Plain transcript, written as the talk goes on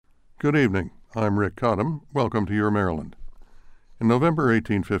Good evening. I'm Rick Cottam. Welcome to Your Maryland. In November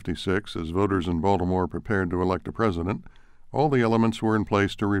 1856, as voters in Baltimore prepared to elect a president, all the elements were in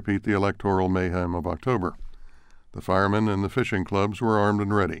place to repeat the electoral mayhem of October. The firemen and the fishing clubs were armed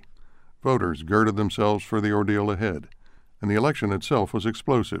and ready. Voters girded themselves for the ordeal ahead, and the election itself was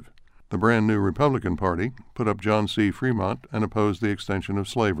explosive. The brand new Republican Party put up John C. Fremont and opposed the extension of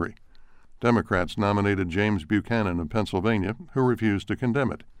slavery. Democrats nominated James Buchanan of Pennsylvania, who refused to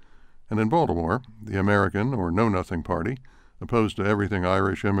condemn it. And in Baltimore, the American or Know-Nothing Party, opposed to everything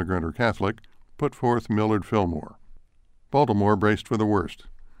Irish, immigrant, or Catholic, put forth Millard Fillmore. Baltimore braced for the worst.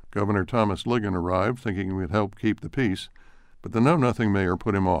 Governor Thomas Ligon arrived thinking he would help keep the peace, but the Know-Nothing mayor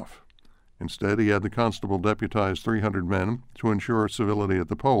put him off. Instead, he had the constable deputize 300 men to ensure civility at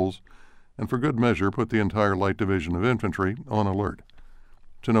the polls, and for good measure put the entire Light Division of Infantry on alert.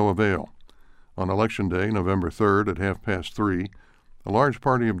 To no avail. On Election Day, November 3rd, at 3:30, a large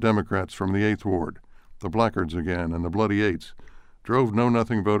party of Democrats from the 8th Ward, the Blackguards again and the Bloody Eights, drove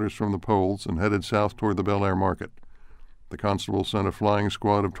Know-Nothing voters from the polls and headed south toward the Bel Air Market. The constable sent a flying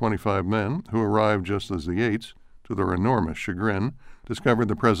squad of 25 men, who arrived just as the Eights, to their enormous chagrin, discovered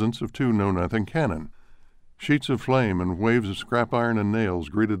the presence of 2 Know-Nothing cannon. Sheets of flame and waves of scrap iron and nails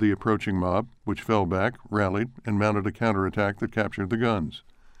greeted the approaching mob, which fell back, rallied, and mounted a counterattack that captured the guns.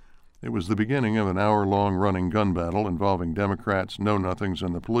 It was the beginning of an hour-long running gun battle involving Democrats, Know-Nothings,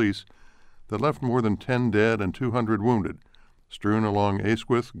 and the police that left more than 10 dead and 200 wounded, strewn along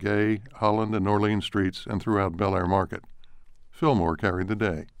Asquith, Gay, Holland, and Orleans streets and throughout Bel Air Market. Fillmore carried the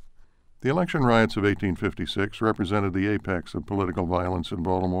day. The election riots of 1856 represented the apex of political violence in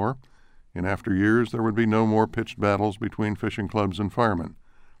Baltimore. In after years, there would be no more pitched battles between fishing clubs and firemen,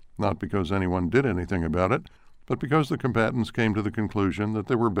 not because anyone did anything about it, but because the combatants came to the conclusion that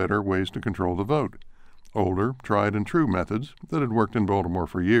there were better ways to control the vote, older, tried and true methods that had worked in Baltimore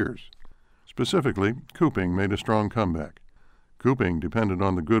for years. Specifically, cooping made a strong comeback. Cooping depended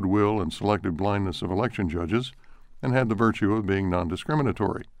on the goodwill and selective blindness of election judges and had the virtue of being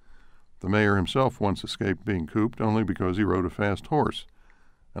non-discriminatory. The mayor himself once escaped being cooped only because he rode a fast horse,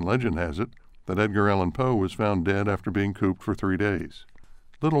 and legend has it that Edgar Allan Poe was found dead after being cooped for 3 days.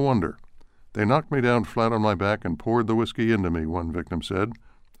 Little wonder. "They knocked me down flat on my back and poured the whiskey into me," one victim said,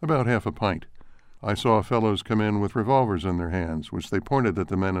 "about half a pint. I saw fellows come in with revolvers in their hands, which they pointed at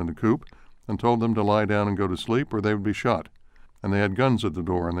the men in the coop and told them to lie down and go to sleep or they would be shot. And they had guns at the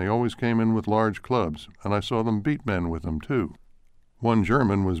door, and they always came in with large clubs, and I saw them beat men with them, too." One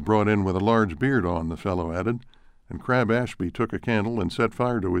German was brought in with a large beard on, the fellow added, and Crab Ashby took a candle and set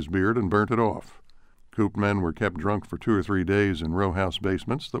fire to his beard and burnt it off. Cooped men were kept drunk for 2 or 3 days in row house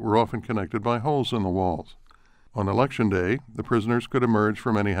basements that were often connected by holes in the walls. On Election Day, the prisoners could emerge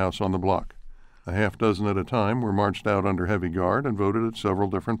from any house on the block. A half dozen at a time were marched out under heavy guard and voted at several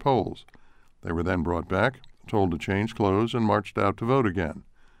different polls. They were then brought back, told to change clothes, and marched out to vote again.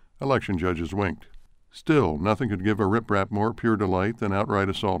 Election judges winked. Still, nothing could give a riprap more pure delight than outright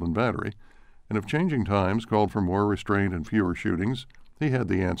assault and battery, and if changing times called for more restraint and fewer shootings, he had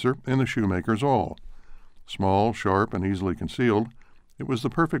the answer in the shoemaker's awl. Small, sharp, and easily concealed, it was the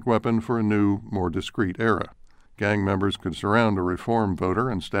perfect weapon for a new, more discreet era. Gang members could surround a reform voter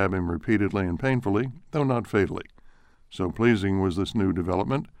and stab him repeatedly and painfully, though not fatally. So pleasing was this new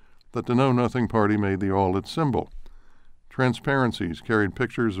development that the Know-Nothing Party made the awl its symbol. Transparencies carried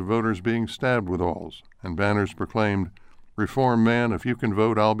pictures of voters being stabbed with awls, and banners proclaimed, "Reform man, if you can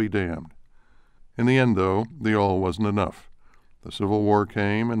vote, I'll be damned." In the end, though, the awl wasn't enough. The Civil War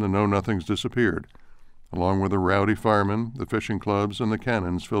came and the Know-Nothings disappeared, along with the rowdy firemen, the fishing clubs, and the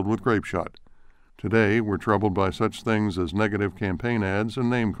cannons filled with grape shot. Today, we're troubled by such things as negative campaign ads and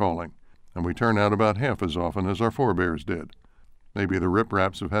name-calling, and we turn out about half as often as our forebears did. Maybe the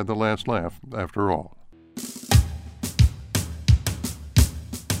ripraps have had the last laugh after all.